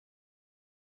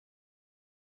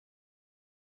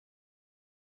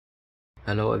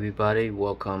Hello everybody,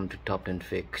 welcome to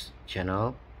TopTeenFix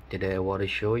channel. Today I want to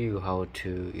show you how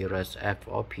to erase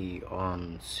FOP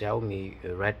on Xiaomi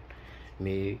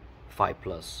Redmi 5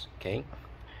 Plus. Okay,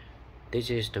 this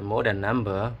is the model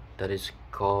number that is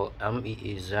called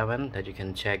MEE7 that you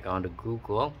can check on the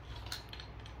Google.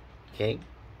 Okay,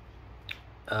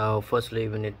 firstly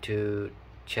we need to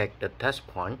check the test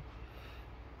point.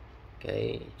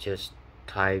 Okay, just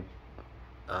type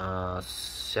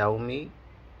Redmi.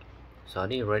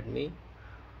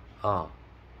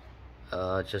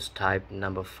 Just type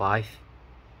number 5.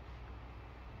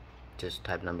 Just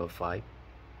type number 5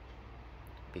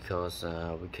 because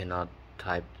we cannot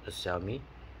type Xiaomi.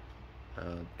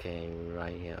 Okay,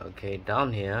 right here. Okay,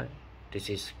 down here, this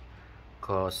is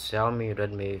called Xiaomi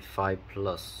Redmi 5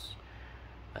 Plus.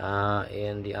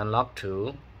 In the unlock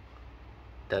tool,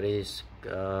 that is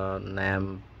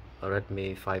named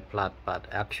Redmi 5 Plus, but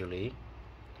actually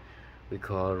we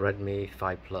call Redmi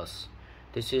 5 Plus.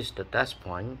 This is the test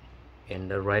point. In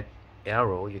the red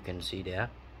arrow you can see there,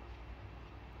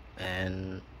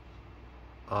 and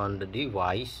on the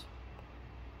device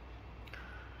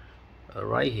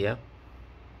right here.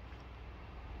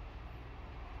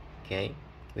 Okay,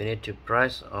 we need to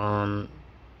press on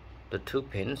the 2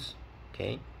 pins.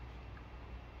 Okay,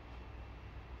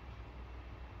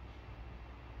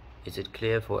 is it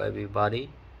clear for everybody?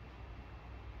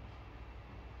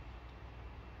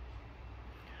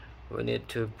 We need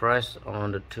to press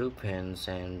on the 2 pins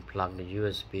and plug the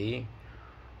USB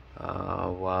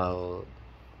while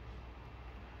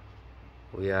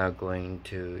we are going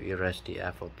to erase the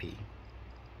FOP.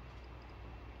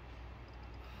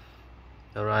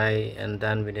 Alright, and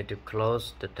then we need to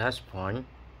close the test point,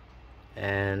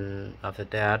 and after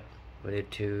that we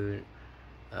need to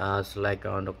select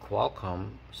on the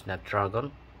Qualcomm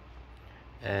Snapdragon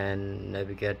and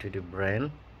navigate to the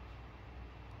brand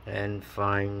and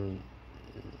find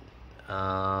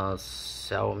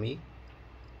Xiaomi.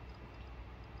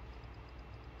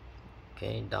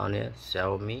 Okay, down here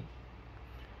Xiaomi,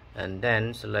 and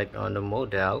then select on the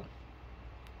model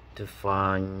to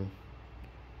find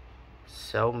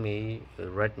Xiaomi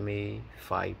Redmi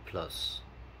 5 Plus.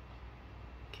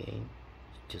 Okay,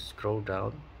 just scroll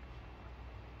down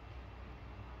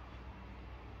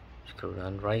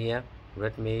right here,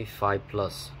 Redmi 5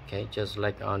 Plus. Okay, just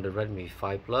like on the Redmi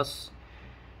 5 Plus,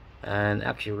 and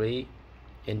actually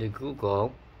in the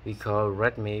Google we call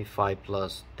Redmi 5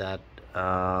 Plus. That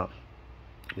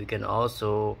we can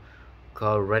also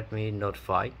call Redmi Note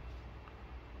 5.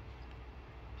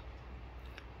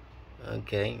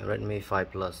 Okay, Redmi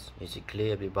 5 Plus. Is it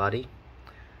clear, everybody?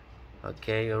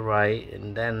 Okay, alright,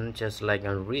 and then just like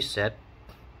on reset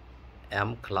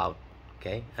Cloud.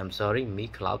 Okay, I'm sorry, Mi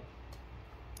Cloud.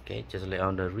 Okay, just like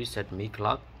on the reset Mi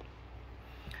Cloud,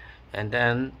 and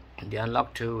then the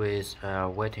unlock tool is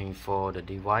waiting for the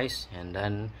device, and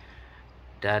then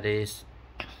that is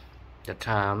the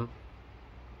time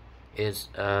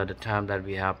that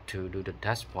we have to do the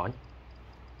test point.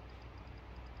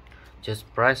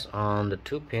 Just press on the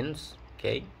 2 pins.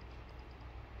 Okay,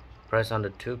 press on the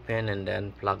 2 pin and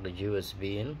then plug the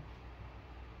USB in.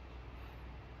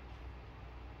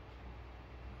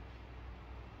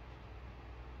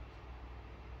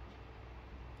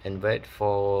 And wait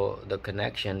for the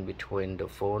connection between the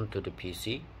phone to the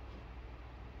PC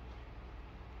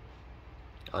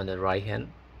on the right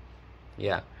hand.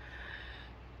 Yeah,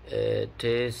 it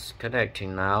is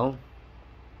connecting now,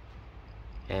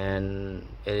 and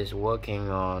it is working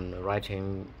on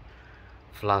writing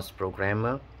Flash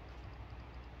programmer.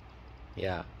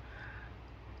 Yeah,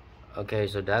 okay,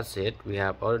 so that's it. We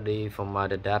have already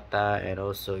formatted data and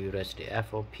also erased the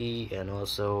FOP and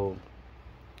also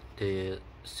the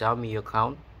Xiaomi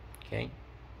account. Okay,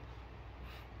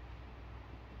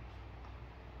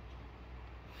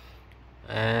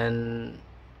 and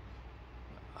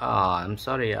I'm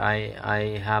sorry,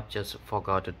 I have just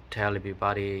forgot to tell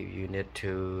everybody you need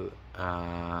to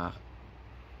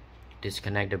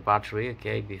disconnect the battery,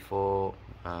 okay, before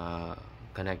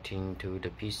connecting to the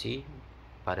PC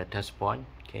by the test point.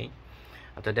 Okay,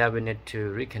 after that we need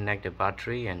to reconnect the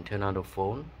battery and turn on the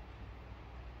phone,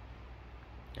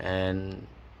 and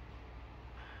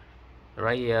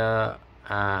right here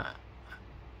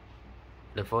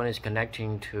the phone is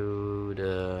connecting to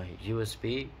the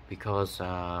USB because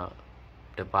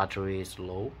the battery is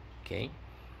low. Okay,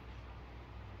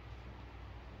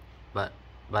 but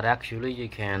actually you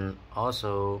can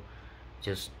also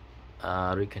just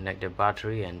reconnect the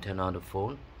battery and turn on the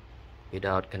phone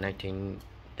without connecting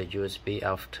the USB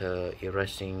after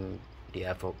erasing the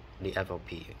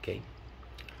FOP. Okay,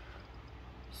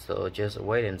 so just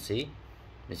wait and see.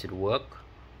 Does it work?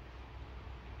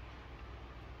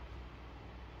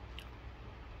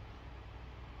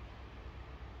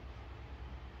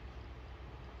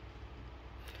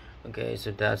 Okay,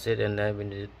 so that's it, and then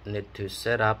we need to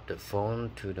set up the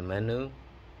phone to the menu.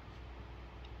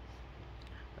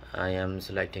 I am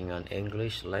selecting on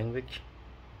English language,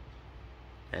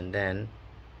 and then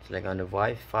select on the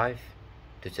Wi-Fi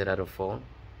to set up the phone.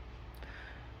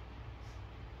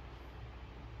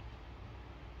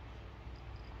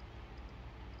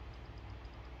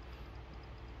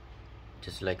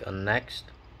 Just select on next,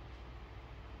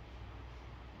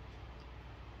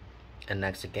 and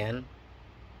next again.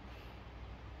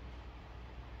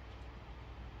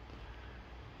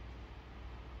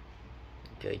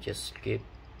 Okay, just skip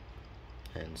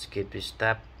and skip this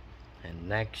step, and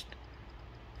next,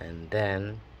 and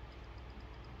then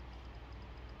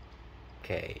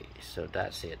okay, so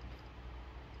that's it.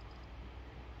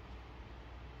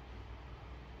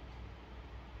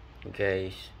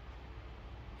 Okay,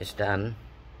 it's done.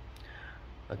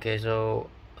 Okay, so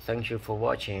thank you for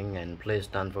watching, and please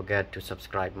don't forget to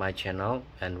subscribe my channel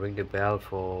and ring the bell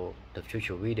for the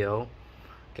future video.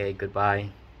 Okay,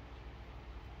 goodbye.